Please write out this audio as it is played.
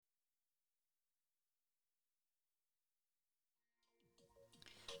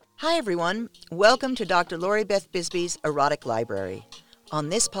Hi, everyone. Welcome to Dr. Lori Beth Bisbee's Erotic Library. On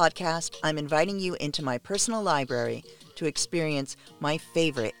this podcast, I'm inviting you into my personal library to experience my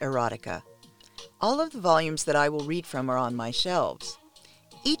favorite erotica. All of the volumes that I will read from are on my shelves.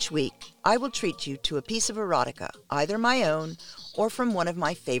 Each week, I will treat you to a piece of erotica, either my own or from one of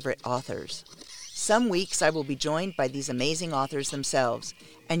my favorite authors. Some weeks I will be joined by these amazing authors themselves,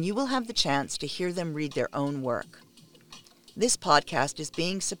 and you will have the chance to hear them read their own work. This podcast is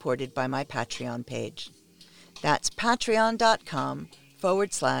being supported by my Patreon page. That's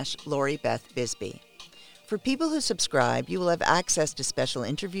patreon.com/Lori Beth Bisbee. For people who subscribe, you will have access to special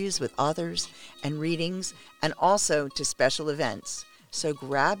interviews with authors and readings, and also to special events. So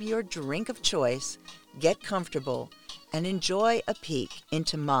grab your drink of choice, get comfortable, and enjoy a peek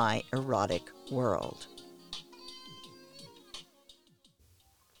into my erotic world.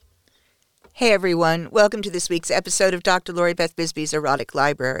 Hey everyone, welcome to this week's episode of Dr. Lori Beth Bisbee's Erotic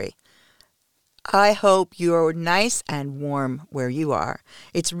Library. I hope you're nice and warm where you are.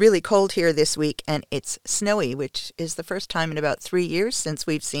 It's really cold here this week and it's snowy, which is the first time in about 3 years since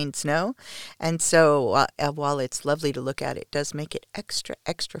we've seen snow. And so while it's lovely to look at, it does make it extra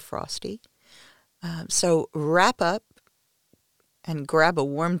frosty. So wrap up and grab a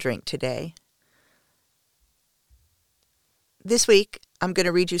warm drink today. This week, I'm going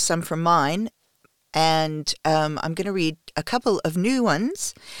to read you some from mine, and I'm going to read a couple of new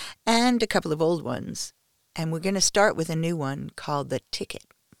ones and a couple of old ones. And we're going to start with a new one called The Ticket.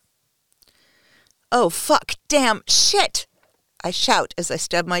 Oh, fuck, damn, shit! I shout as I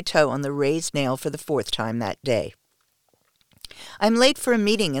stub my toe on the raised nail for the 4th time that day. I'm late for a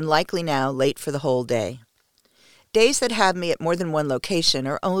meeting and likely now late for the whole day. Days that have me at more than one location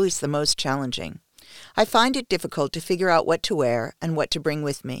are always the most challenging. I find it difficult to figure out what to wear and what to bring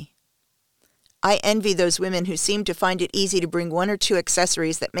with me. I envy those women who seem to find it easy to bring 1 or 2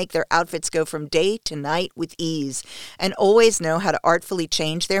 accessories that make their outfits go from day to night with ease and always know how to artfully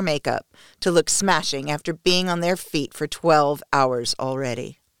change their makeup to look smashing after being on their feet for 12 hours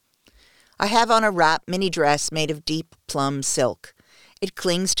already. I have on a wrap mini dress made of deep plum silk. It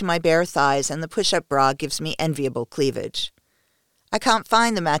clings to my bare thighs and the push-up bra gives me enviable cleavage. I can't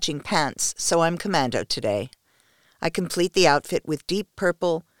find the matching pants, so I'm commando today. I complete the outfit with deep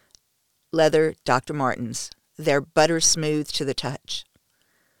purple leather Dr. Martens. They're butter smooth to the touch.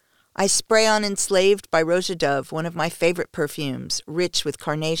 I spray on Enslaved by Roja Dove, one of my favorite perfumes, rich with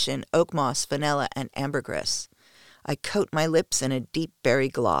carnation, oak moss, vanilla, and ambergris. I coat my lips in a deep berry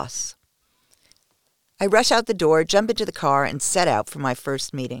gloss. I rush out the door, jump into the car, and set out for my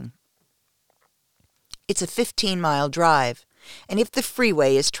first meeting. It's a 15-mile drive. And if the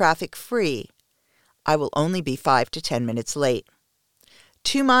freeway is traffic-free, I will only be 5 to 10 minutes late.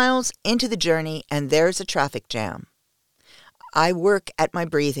 2 miles into the journey, and there's a traffic jam. I work at my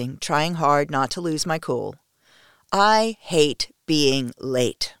breathing, trying hard not to lose my cool. I hate being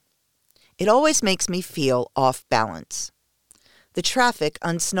late. It always makes me feel off balance. The traffic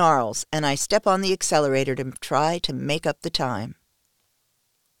unsnarls, and I step on the accelerator to try to make up the time.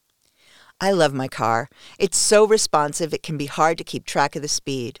 I love my car. It's so responsive it can be hard to keep track of the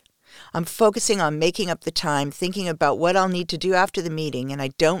speed. I'm focusing on making up the time, thinking about what I'll need to do after the meeting, and I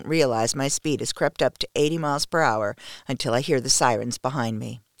don't realize my speed has crept up to 80 miles per hour until I hear the sirens behind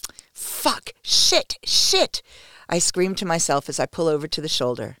me. Fuck! Shit! I scream to myself as I pull over to the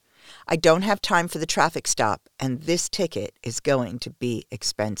shoulder. I don't have time for the traffic stop, and this ticket is going to be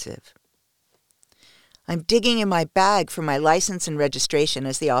expensive. I'm digging in my bag for my license and registration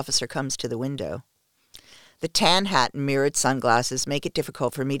as the officer comes to the window. The tan hat and mirrored sunglasses make it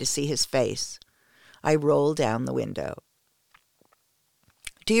difficult for me to see his face. I roll down the window.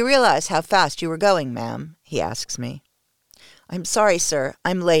 "Do you realize how fast you were going, ma'am?" he asks me. "I'm sorry, sir.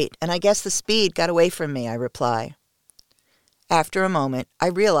 I'm late, and I guess the speed got away from me," I reply. After a moment, I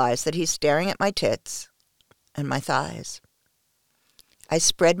realize that he's staring at my tits and my thighs. I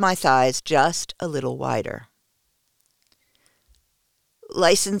spread my thighs just a little wider.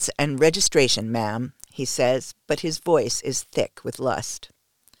 "License and registration, ma'am," he says, but his voice is thick with lust.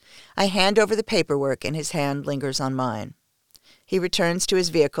 I hand over the paperwork and his hand lingers on mine. He returns to his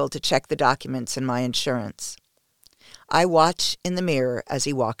vehicle to check the documents and my insurance. I watch in the mirror as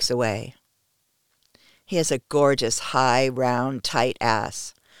he walks away. He has a gorgeous, high, round, tight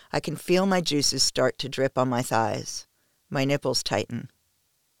ass. I can feel my juices start to drip on my thighs. My nipples tighten.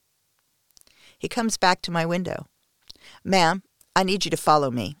 He comes back to my window. "Ma'am, I need you to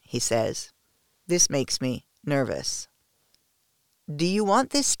follow me," he says. This makes me nervous. "Do you want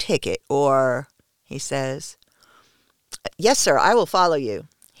this ticket or?" he says. "Yes, sir, I will follow you."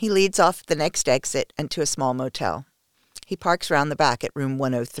 He leads off the next exit and to a small motel. He parks round the back at room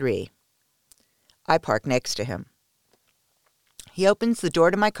 103. I park next to him. He opens the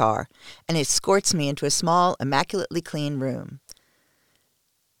door to my car and escorts me into a small, immaculately clean room.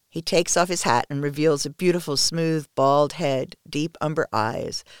 He takes off his hat and reveals a beautiful, smooth, bald head, deep umber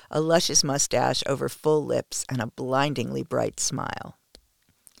eyes, a luscious mustache over full lips, and a blindingly bright smile.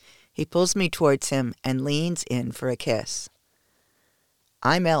 He pulls me towards him and leans in for a kiss.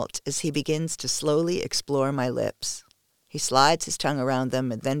 I melt as he begins to slowly explore my lips. He slides his tongue around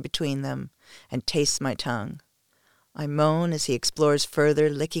them and then between them and tastes my tongue. I moan as he explores further,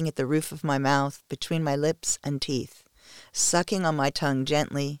 licking at the roof of my mouth, between my lips and teeth, sucking on my tongue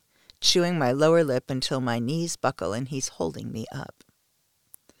gently, chewing my lower lip until my knees buckle and he's holding me up.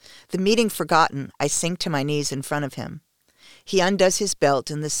 The meeting forgotten, I sink to my knees in front of him. He undoes his belt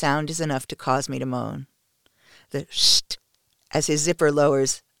and the sound is enough to cause me to moan. The sht as his zipper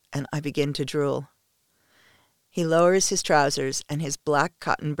lowers and I begin to drool. He lowers his trousers and his black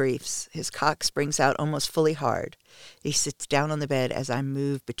cotton briefs. His cock springs out almost fully hard. He sits down on the bed as I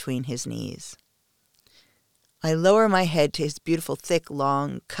move between his knees. I lower my head to his beautiful, thick,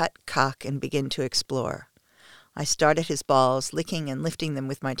 long, cut cock and begin to explore. I start at his balls, licking and lifting them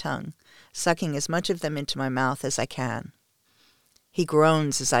with my tongue, sucking as much of them into my mouth as I can. He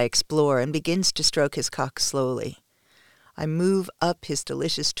groans as I explore and begins to stroke his cock slowly. I move up his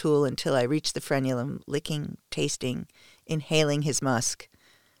delicious tool until I reach the frenulum, licking, tasting, inhaling his musk.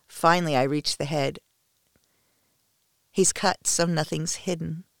 Finally, I reach the head. He's cut so nothing's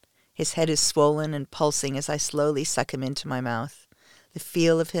hidden. His head is swollen and pulsing as I slowly suck him into my mouth. The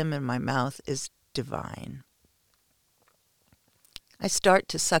feel of him in my mouth is divine. I start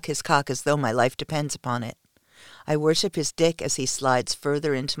to suck his cock as though my life depends upon it. I worship his dick as he slides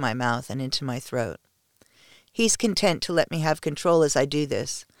further into my mouth and into my throat. He's content to let me have control as I do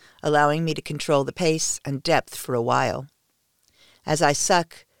this, allowing me to control the pace and depth for a while. As I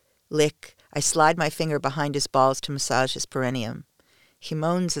suck, lick, I slide my finger behind his balls to massage his perineum. He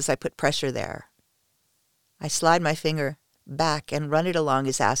moans as I put pressure there. I slide my finger back and run it along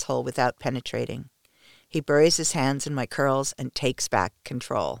his asshole without penetrating. He buries his hands in my curls and takes back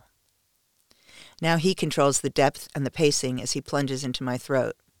control. Now he controls the depth and the pacing as he plunges into my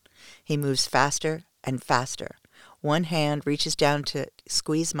throat. He moves faster and faster. One hand reaches down to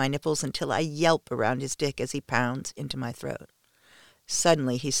squeeze my nipples until I yelp around his dick as he pounds into my throat.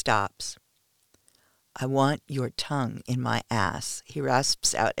 Suddenly he stops. "I want your tongue in my ass," he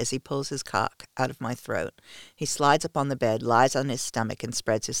rasps out as he pulls his cock out of my throat. He slides up on the bed, lies on his stomach, and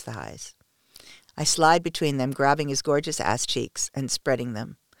spreads his thighs. I slide between them, grabbing his gorgeous ass cheeks and spreading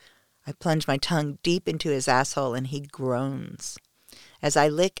them. I plunge my tongue deep into his asshole, and he groans. As I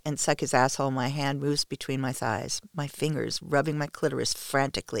lick and suck his asshole, my hand moves between my thighs, my fingers rubbing my clitoris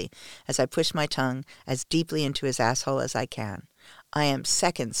frantically as I push my tongue as deeply into his asshole as I can. I am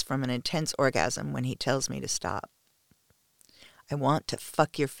seconds from an intense orgasm when he tells me to stop. "I want to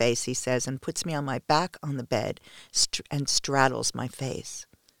fuck your face," he says, and puts me on my back on the bed and straddles my face.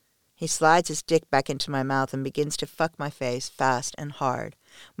 He slides his dick back into my mouth and begins to fuck my face fast and hard.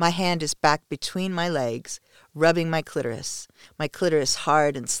 My hand is back between my legs, rubbing my clitoris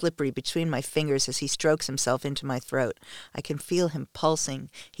hard and slippery between my fingers as he strokes himself into my throat. I can feel him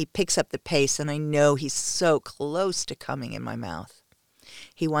pulsing. He picks up the pace, and I know he's so close to coming in my mouth.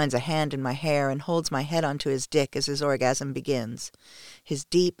 He winds a hand in my hair and holds my head onto his dick as his orgasm begins. His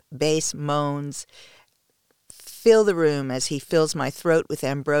deep bass moans fill the room as he fills my throat with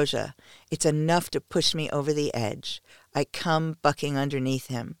ambrosia. It's enough to push me over the edge. I come bucking underneath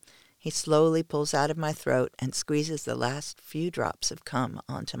him. He slowly pulls out of my throat and squeezes the last few drops of cum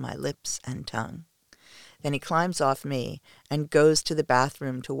onto my lips and tongue. Then he climbs off me and goes to the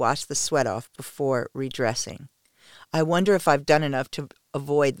bathroom to wash the sweat off before redressing. I wonder if I've done enough to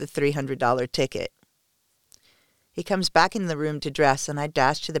avoid the $300 ticket. He comes back in the room to dress, and I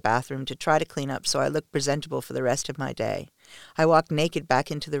dash to the bathroom to try to clean up so I look presentable for the rest of my day. I walk naked back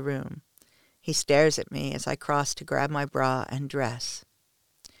into the room. He stares at me as I cross to grab my bra and dress.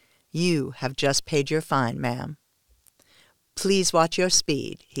 "You have just paid your fine, ma'am." "Please watch your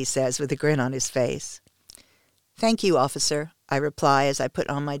speed," he says with a grin on his face. "Thank you, officer," I reply as I put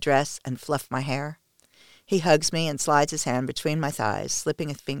on my dress and fluff my hair. He hugs me and slides his hand between my thighs, slipping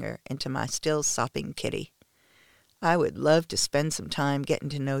a finger into my still sopping kitty. "I would love to spend some time getting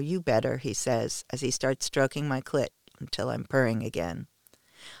to know you better," he says as he starts stroking my clit until I'm purring again.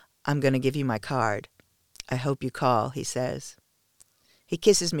 "I'm going to give you my card. I hope you call," he says. He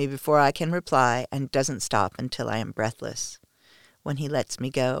kisses me before I can reply and doesn't stop until I am breathless. When he lets me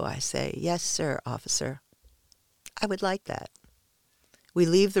go, I say, "Yes, sir, officer." I would like that. We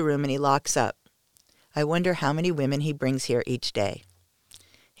leave the room and he locks up. I wonder how many women he brings here each day.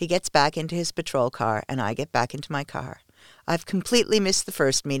 He gets back into his patrol car, and I get back into my car. I've completely missed the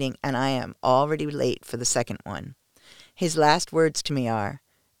first meeting, and I am already late for the second one. His last words to me are,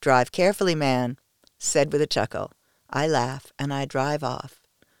 "Drive carefully, man," said with a chuckle. I laugh, and I drive off,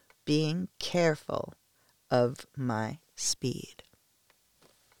 being careful of my speed.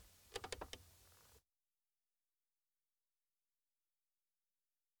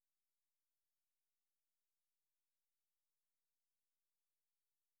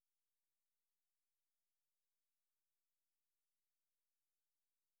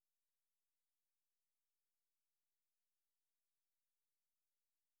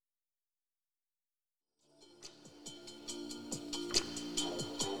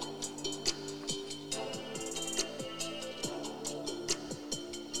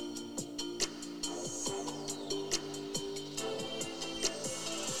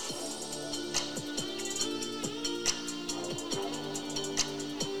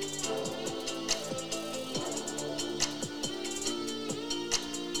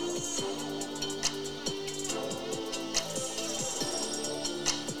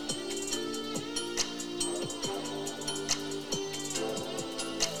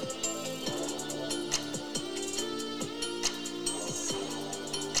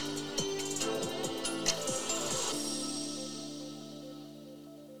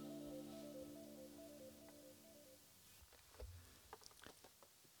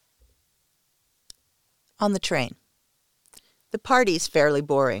 On the train. The party's fairly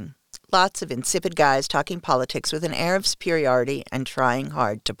boring. Lots of insipid guys talking politics with an air of superiority and trying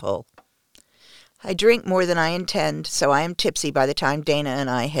hard to pull. I drink more than I intend, so I am tipsy by the time Dana and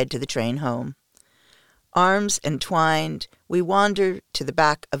I head to the train home. Arms entwined, we wander to the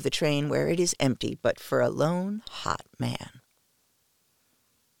back of the train where it is empty but for a lone, hot man.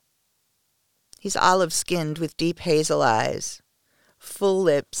 He's olive-skinned with deep hazel eyes, full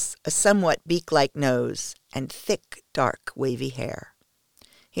lips, a somewhat beak-like nose, and thick, dark, wavy hair.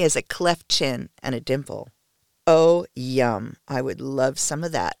 He has a cleft chin and a dimple. Oh, yum. I would love some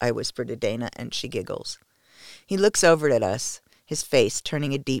of that, I whisper to Dana, and she giggles. He looks over at us, his face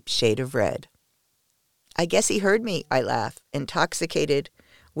turning a deep shade of red. I guess he heard me, I laugh. Intoxicated,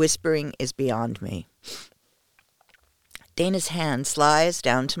 whispering is beyond me. Dana's hand slides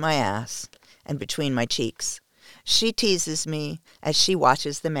down to my ass and between my cheeks. She teases me as she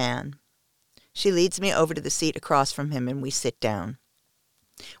watches the man. She leads me over to the seat across from him, and we sit down.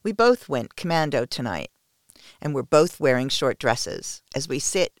 We both went commando tonight, and we're both wearing short dresses. As we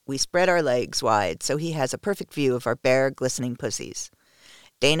sit, we spread our legs wide so he has a perfect view of our bare, glistening pussies.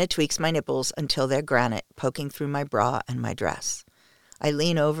 Dana tweaks my nipples until they're granite, poking through my bra and my dress. I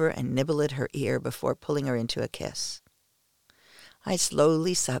lean over and nibble at her ear before pulling her into a kiss. I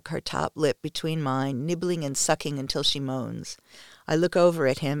slowly suck her top lip between mine, nibbling and sucking until she moans. I look over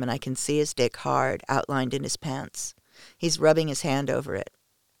at him, and I can see his dick hard, outlined in his pants. He's rubbing his hand over it.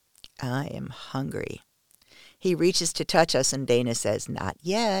 I am hungry. He reaches to touch us, and Dana says, "Not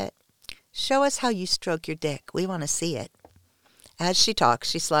yet. Show us how you stroke your dick. We want to see it." As she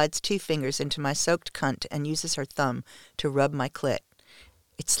talks, she slides 2 fingers into my soaked cunt and uses her thumb to rub my clit.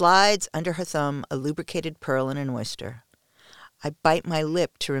 It slides under her thumb, a lubricated pearl and an oyster. I bite my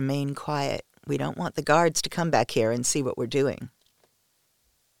lip to remain quiet. We don't want the guards to come back here and see what we're doing.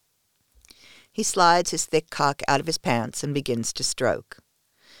 He slides his thick cock out of his pants and begins to stroke.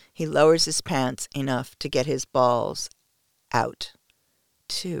 He lowers his pants enough to get his balls out.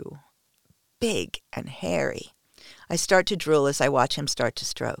 Too big and hairy. I start to drool as I watch him start to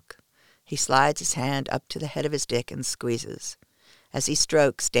stroke. He slides his hand up to the head of his dick and squeezes. As he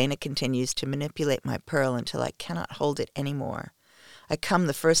strokes, Dana continues to manipulate my pearl until I cannot hold it any more. I come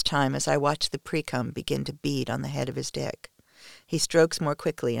the first time as I watch the pre-cum begin to bead on the head of his dick. He strokes more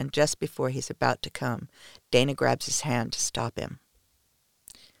quickly, and just before he's about to come, Dana grabs his hand to stop him.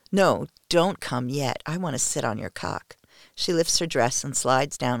 "No, don't come yet. I want to sit on your cock." She lifts her dress and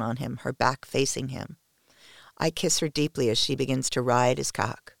slides down on him, her back facing him. I kiss her deeply as she begins to ride his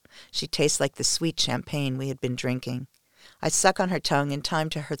cock. She tastes like the sweet champagne we had been drinking. I suck on her tongue in time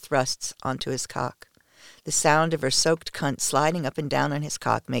to her thrusts onto his cock. The sound of her soaked cunt sliding up and down on his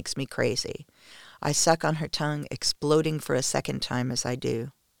cock makes me crazy. I suck on her tongue, exploding for a second time as I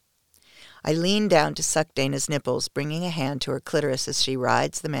do. I lean down to suck Dana's nipples, bringing a hand to her clitoris as she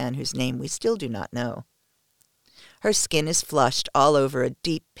rides the man whose name we still do not know. Her skin is flushed all over a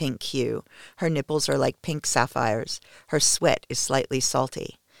deep pink hue. Her nipples are like pink sapphires. Her sweat is slightly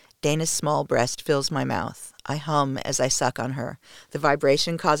salty. Dana's small breast fills my mouth. I hum as I suck on her, the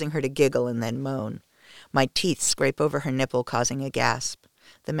vibration causing her to giggle and then moan. My teeth scrape over her nipple, causing a gasp.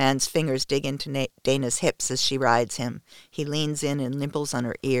 The man's fingers dig into Dana's hips as she rides him. He leans in and nibbles on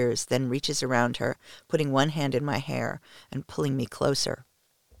her ears, then reaches around her, putting one hand in my hair and pulling me closer.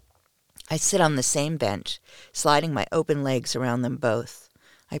 I sit on the same bench, sliding my open legs around them both.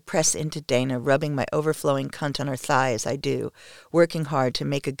 I press into Dana, rubbing my overflowing cunt on her thigh as I do, working hard to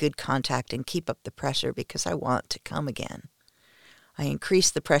make a good contact and keep up the pressure because I want to come again. I increase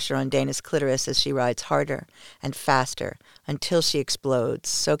the pressure on Dana's clitoris as she rides harder and faster until she explodes,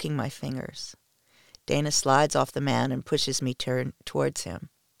 soaking my fingers. Dana slides off the man and pushes me towards him.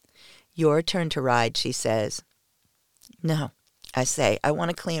 "Your turn to ride," she says. "No," I say. "I want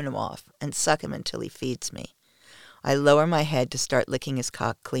to clean him off and suck him until he feeds me." I lower my head to start licking his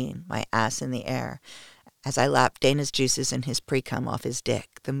cock clean, my ass in the air, as I lap Dana's juices and his pre-cum off his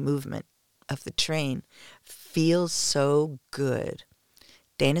dick. The movement of the train feels so good.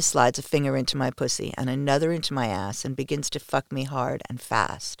 Dana slides a finger into my pussy and another into my ass and begins to fuck me hard and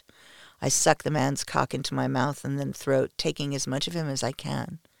fast. I suck the man's cock into my mouth and then throat, taking as much of him as I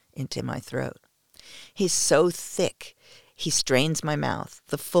can into my throat. He's so thick. He strains my mouth.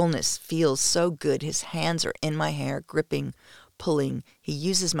 The fullness feels so good. His hands are in my hair, gripping, pulling. He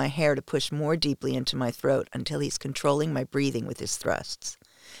uses my hair to push more deeply into my throat until he's controlling my breathing with his thrusts.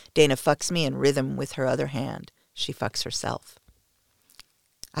 Dana fucks me in rhythm with her other hand. She fucks herself.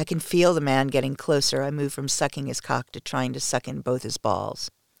 I can feel the man getting closer. I move from sucking his cock to trying to suck in both his balls.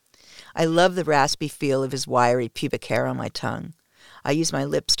 I love the raspy feel of his wiry pubic hair on my tongue. I use my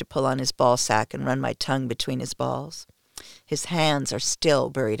lips to pull on his ball sack and run my tongue between his balls. His hands are still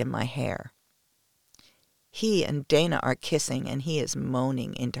buried in my hair. He and Dana are kissing, and he is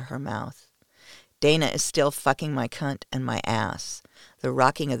moaning into her mouth. Dana is still fucking my cunt and my ass. The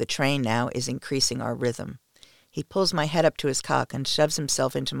rocking of the train now is increasing our rhythm. He pulls my head up to his cock and shoves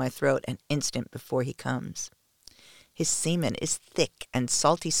himself into my throat an instant before he comes. His semen is thick and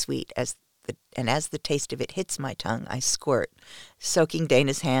salty sweet, as the taste of it hits my tongue, I squirt, soaking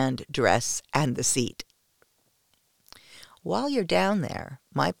Dana's hand, dress, and the seat. "While you're down there,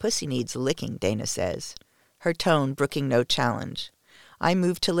 my pussy needs licking," Dana says, her tone brooking no challenge. I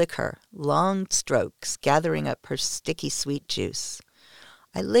move to lick her, long strokes, gathering up her sticky sweet juice.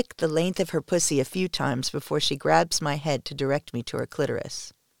 I lick the length of her pussy a few times before she grabs my head to direct me to her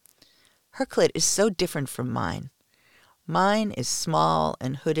clitoris. Her clit is so different from mine. Mine is small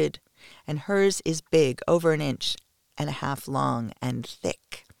and hooded, and hers is big, over 1.5 inches long, and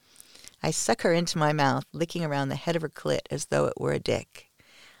thick. I suck her into my mouth, licking around the head of her clit as though it were a dick.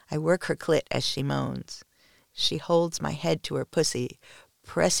 I work her clit as she moans. She holds my head to her pussy,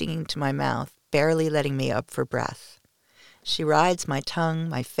 pressing into my mouth, barely letting me up for breath. She rides my tongue,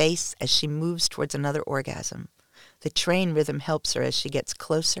 my face, as she moves towards another orgasm. The train rhythm helps her as she gets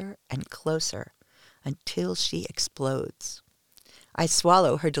closer and closer until she explodes. I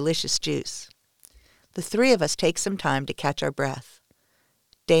swallow her delicious juice. The three of us take some time to catch our breath.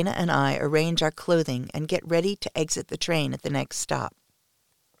 Dana and I arrange our clothing and get ready to exit the train at the next stop.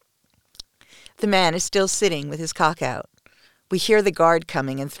 The man is still sitting with his cock out. We hear the guard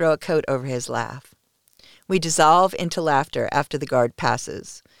coming and throw a coat over his laugh. We dissolve into laughter after the guard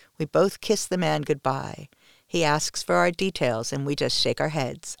passes. We both kiss the man goodbye. He asks for our details, and we just shake our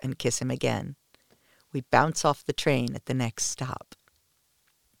heads and kiss him again. We bounce off the train at the next stop.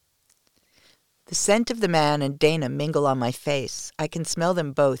 The scent of the man and Dana mingle on my face. I can smell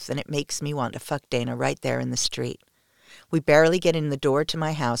them both, and it makes me want to fuck Dana right there in the street. We barely get in the door to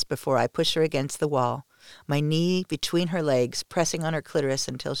my house before I push her against the wall, my knee between her legs, pressing on her clitoris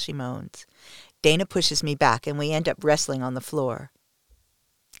until she moans. Dana pushes me back, and we end up wrestling on the floor.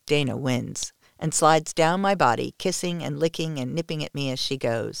 Dana wins and slides down my body, kissing and licking and nipping at me as she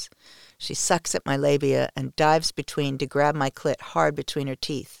goes. She sucks at my labia and dives between to grab my clit hard between her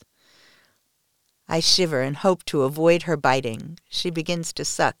teeth. I shiver and hope to avoid her biting. She begins to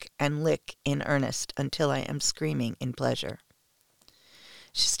suck and lick in earnest until I am screaming in pleasure.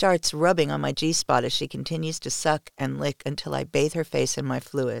 She starts rubbing on my G-spot as she continues to suck and lick until I bathe her face in my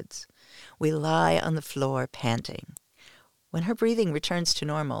fluids. We lie on the floor panting. When her breathing returns to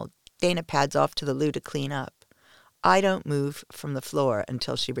normal, Dana pads off to the loo to clean up. I don't move from the floor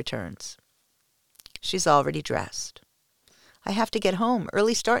until she returns. She's already dressed. I have to get home,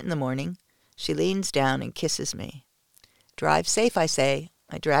 early start in the morning. She leans down and kisses me. Drive safe, I say.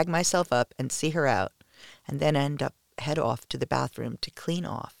 I drag myself up and see her out, and then head off to the bathroom to clean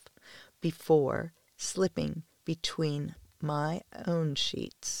off before slipping between my own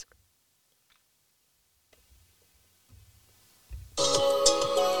sheets.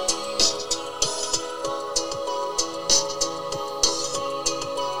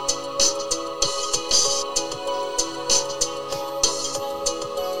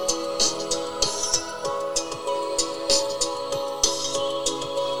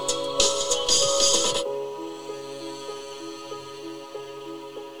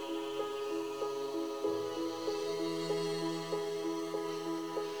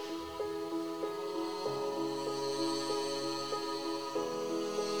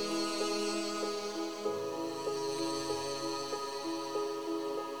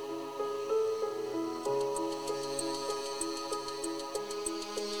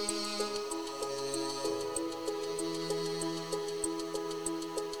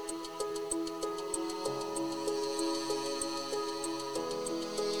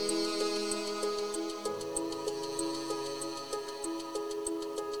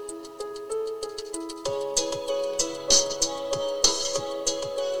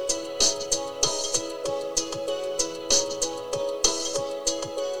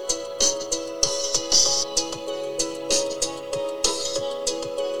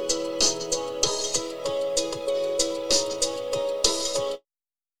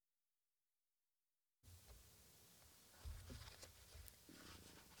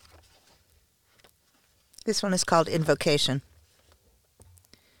 This one is called Invocation.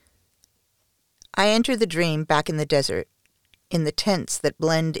 I enter the dream back in the desert, in the tents that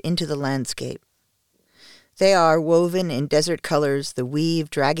blend into the landscape. They are woven in desert colors, the weave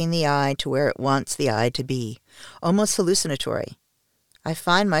dragging the eye to where it wants the eye to be, almost hallucinatory. I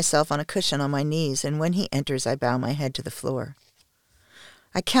find myself on a cushion on my knees, and when he enters, I bow my head to the floor.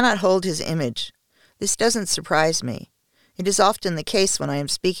 I cannot hold his image. This doesn't surprise me. It is often the case when I am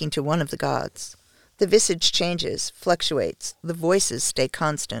speaking to one of the gods. The visage changes, fluctuates, the voices stay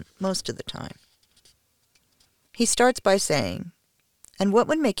constant most of the time. He starts by saying, "And what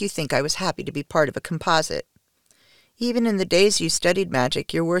would make you think I was happy to be part of a composite? Even in the days you studied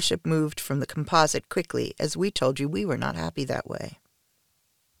magic, your worship moved from the composite quickly, as we told you we were not happy that way."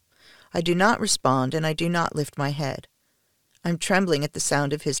 I do not respond, and I do not lift my head. I'm trembling at the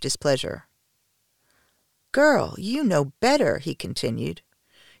sound of his displeasure. "Girl, you know better," he continued.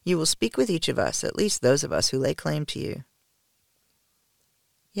 "You will speak with each of us, at least those of us who lay claim to you."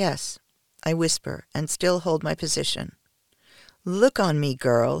 "Yes," I whisper, and still hold my position. "Look on me,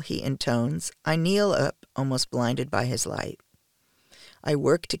 girl," he intones. I kneel up, almost blinded by his light. I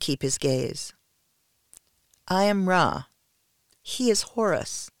work to keep his gaze. "I am Ra. He is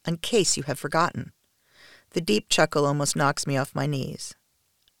Horus, in case you have forgotten." The deep chuckle almost knocks me off my knees.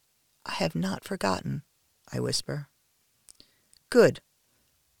 "I have not forgotten," I whisper. "Good.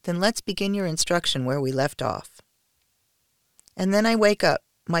 Then let's begin your instruction where we left off." And then I wake up,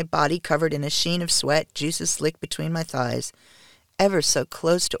 my body covered in a sheen of sweat, juices slick between my thighs, ever so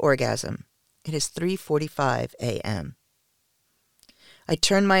close to orgasm. It is 3:45 a.m. I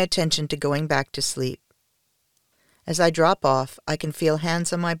turn my attention to going back to sleep. As I drop off, I can feel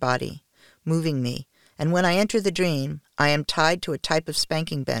hands on my body, moving me, and when I enter the dream, I am tied to a type of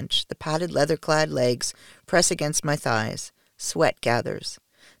spanking bench. The padded leather-clad legs press against my thighs. Sweat gathers.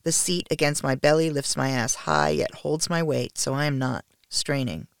 The seat against my belly lifts my ass high, yet holds my weight, so I am not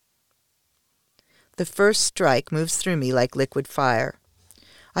straining. The first strike moves through me like liquid fire.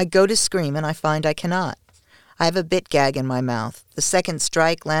 I go to scream, and I find I cannot. I have a bit gag in my mouth. The second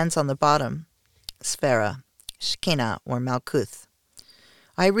strike lands on the bottom. Sphera, Shekhinah, or Malkuth.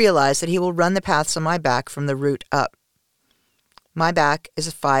 I realize that he will run the paths on my back from the root up. My back is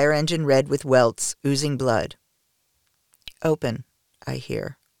a fire engine red with welts, oozing blood. "Open," I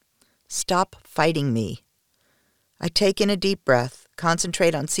hear. "Stop fighting me." I take in a deep breath,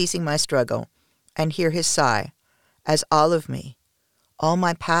 concentrate on ceasing my struggle, and hear his sigh, as all of me, all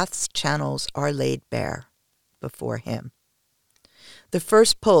my path's channels are laid bare before him. The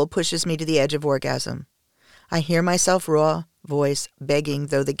first pull pushes me to the edge of orgasm. I hear myself raw voice begging,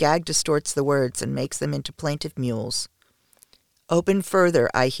 though the gag distorts the words and makes them into plaintive mewls. "Open further,"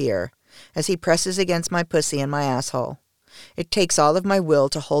 I hear, as he presses against my pussy and my asshole. It takes all of my will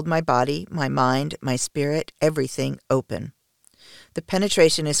to hold my body, my mind, my spirit, everything open. The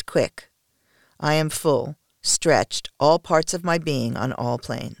penetration is quick. I am full, stretched, all parts of my being on all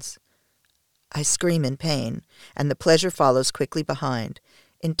planes. I scream in pain, and the pleasure follows quickly behind,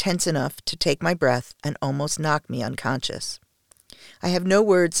 intense enough to take my breath and almost knock me unconscious. I have no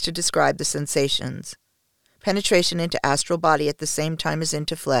words to describe the sensations. Penetration into astral body at the same time as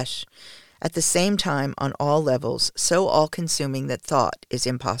into flesh, at the same time on all levels, so all-consuming that thought is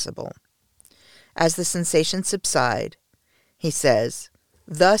impossible. As the sensations subside, he says,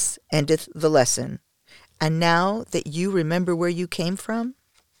 "Thus endeth the lesson. And now that you remember where you came from,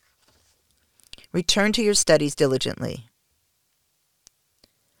 return to your studies diligently."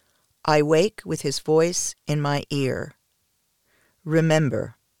 I wake with his voice in my ear.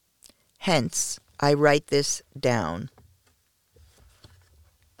 Remember. Hence, I write this down.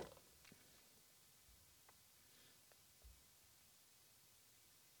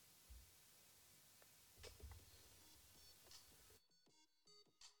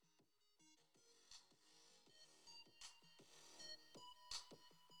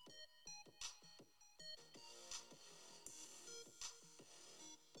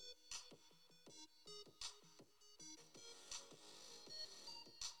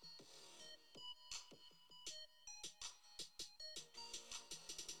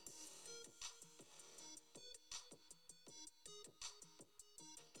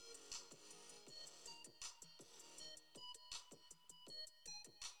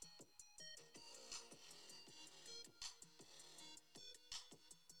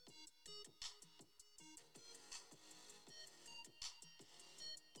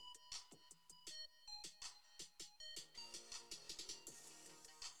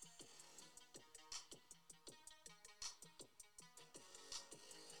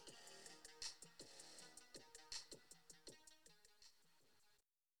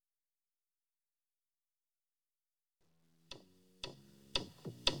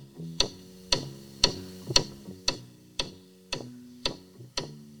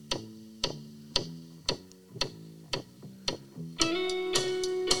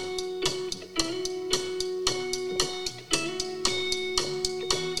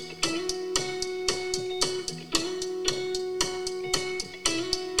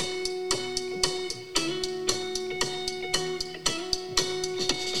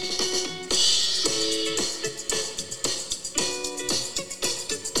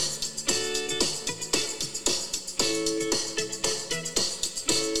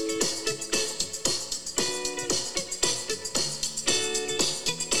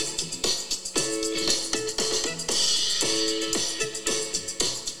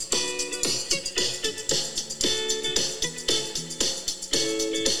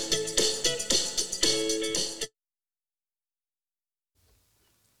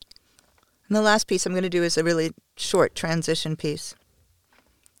 And the last piece I'm going to do is a really short transition piece.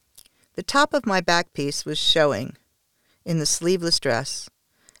 The top of my back piece was showing in the sleeveless dress,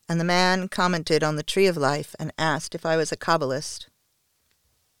 and the man commented on the Tree of Life and asked if I was a Kabbalist.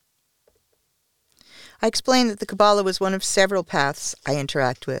 I explained that the Kabbalah was one of several paths I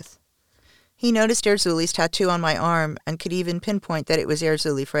interact with. He noticed Erzuli's tattoo on my arm and could even pinpoint that it was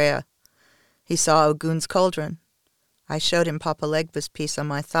Erzuli Freya. He saw Ogun's cauldron. I showed him Papa Legba's piece on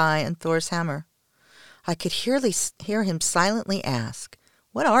my thigh and Thor's hammer. I could hear him silently ask,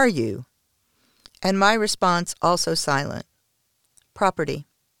 "What are you?" And my response, also silent, "Property.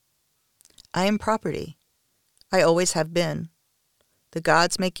 I am property. I always have been. The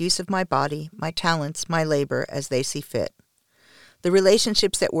gods make use of my body, my talents, my labor, as they see fit. The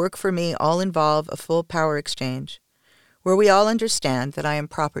relationships that work for me all involve a full power exchange, where we all understand that I am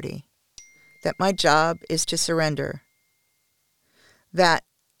property, that my job is to surrender. That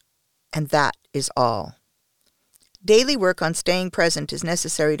is all. Daily work on staying present is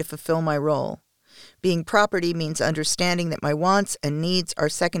necessary to fulfill my role. Being property means understanding that my wants and needs are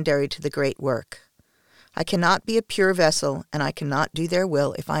secondary to the great work. I cannot be a pure vessel, and I cannot do their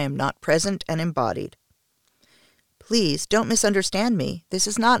will if I am not present and embodied. Please don't misunderstand me. This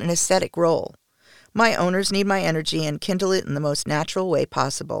is not an ascetic role. My owners need my energy and kindle it in the most natural way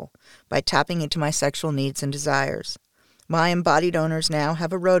possible, by tapping into my sexual needs and desires. My embodied owners now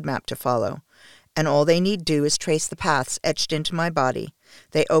have a roadmap to follow, and all they need do is trace the paths etched into my body.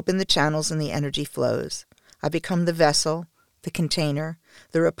 They open the channels and the energy flows. I become the vessel, the container,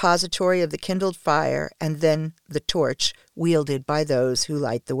 the repository of the kindled fire, and then the torch wielded by those who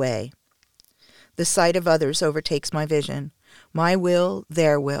light the way. The sight of others overtakes my vision, my will,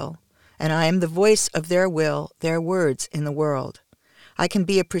 their will, and I am the voice of their will, their words in the world. I can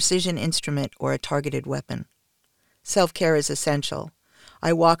be a precision instrument or a targeted weapon. Self-care is essential.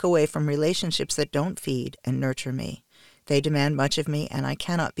 I walk away from relationships that don't feed and nurture me. They demand much of me, and I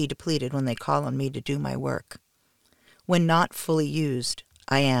cannot be depleted when they call on me to do my work. When not fully used,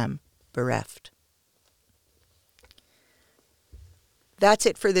 I am bereft. That's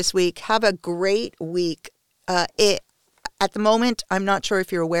it for this week. Have a great week. At the moment, I'm not sure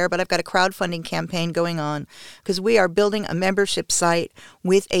if you're aware, but I've got a crowdfunding campaign going on because we are building a membership site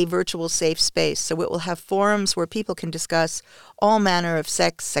with a virtual safe space. So it will have forums where people can discuss all manner of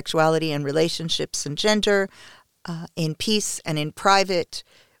sex, sexuality, and relationships and gender in peace and in private,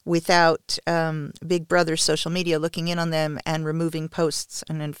 without Big Brother social media looking in on them and removing posts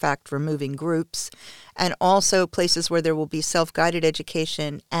and, in fact, removing groups. And also places where there will be self-guided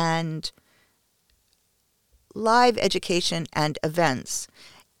education and live education and events.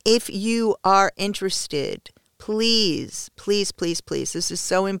 If you are interested, please, please, please, please, this is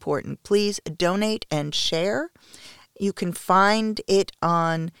so important, please donate and share. You can find it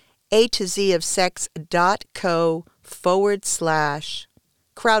on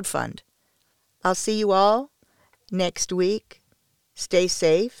atozofsex.co/crowdfund. I'll see you all next week. Stay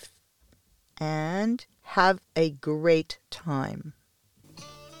safe and have a great time.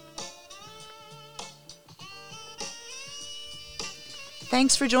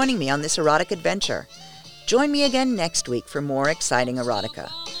 Thanks for joining me on this erotic adventure. Join me again next week for more exciting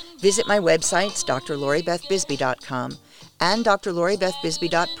erotica. Visit my websites, drloribethbisbee.com and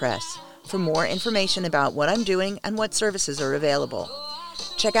drloribethbisbee.press for more information about what I'm doing and what services are available.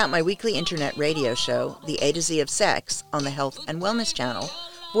 Check out my weekly internet radio show, The A to Z of Sex, on the Health and Wellness Channel,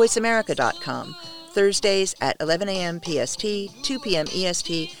 voiceamerica.com, Thursdays at 11 a.m. PST, 2 p.m.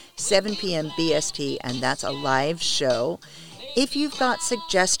 EST, 7 p.m. BST, and that's a live show. If you've got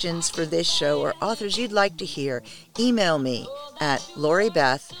suggestions for this show or authors you'd like to hear, email me at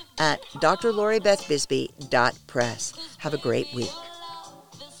LoriBeth@drloribethbisbee.press. Have a great week.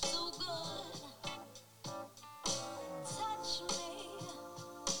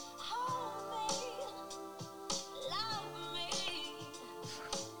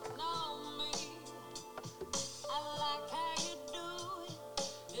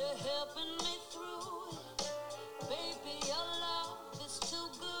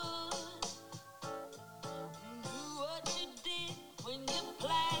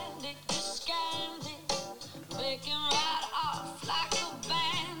 Right off like a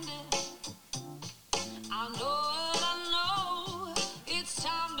bandit. I know